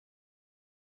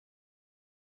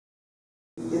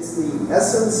it's the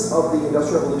essence of the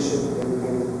Industrial Revolution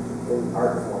in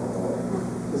art form, in a way.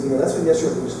 Because that's what the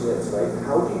Industrial Revolution is, right?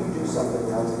 How do you do something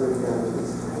now to break down to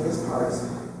its tiniest parts?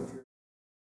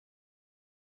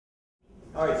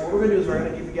 All right, so what we're going to do is we're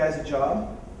going to give you guys a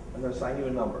job. I'm going to assign you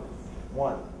a number.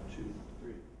 1, 2,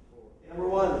 3, 4. Number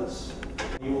 1 is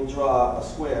you will draw a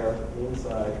square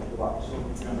inside the box.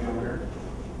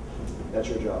 That's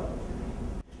your job.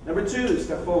 Number 2,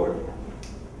 step forward.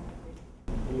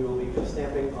 You will be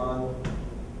stamping on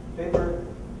paper,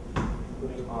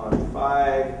 putting on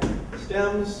 5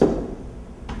 stems.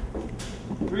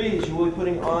 3 is you will be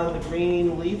putting on the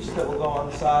green leaves that will go on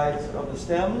the sides of the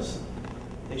stems.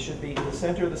 They should be in the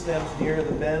center of the stems near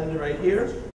the bend right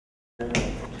here.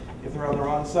 If they're on the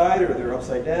wrong side or they're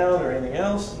upside down or anything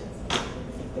else,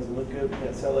 doesn't look good,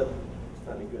 can't sell it, it's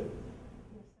not any good.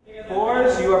 4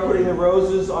 is you are putting the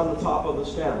roses on the top of the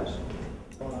stems.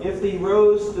 If the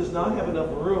rose does not have enough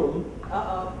room,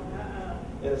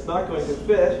 and it's not going to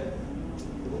fit,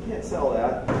 we can't sell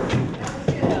that.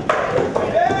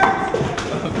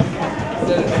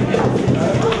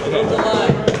 Move the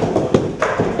line.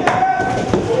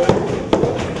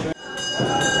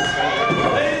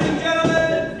 Ladies and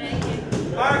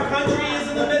gentlemen, our country is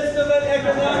in the midst of an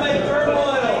economic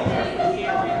turmoil.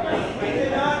 We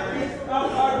cannot keep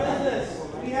up our business.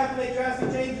 We have to make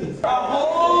drastic changes. A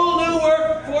whole new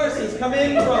workforce has come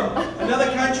in from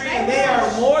another country, and they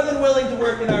are more than willing to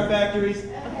work in our factories.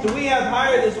 So we have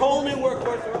hired this whole new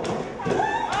workforce.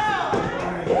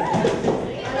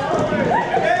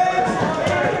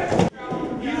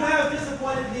 You have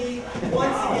disappointed me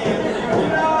once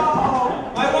again.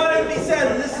 I want it to be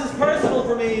said, and this is personal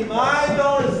for me. My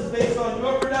bonus is based on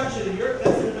your production, and you're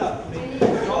messing it up for me.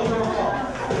 It's all your fault.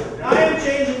 I am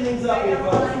changing things up here,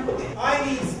 folks. I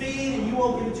need speed, and you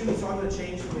won't give it to me, so I'm going to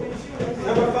change things.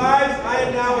 Number 5, I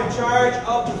am now in charge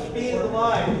of the speed of the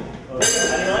line.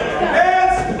 Hey!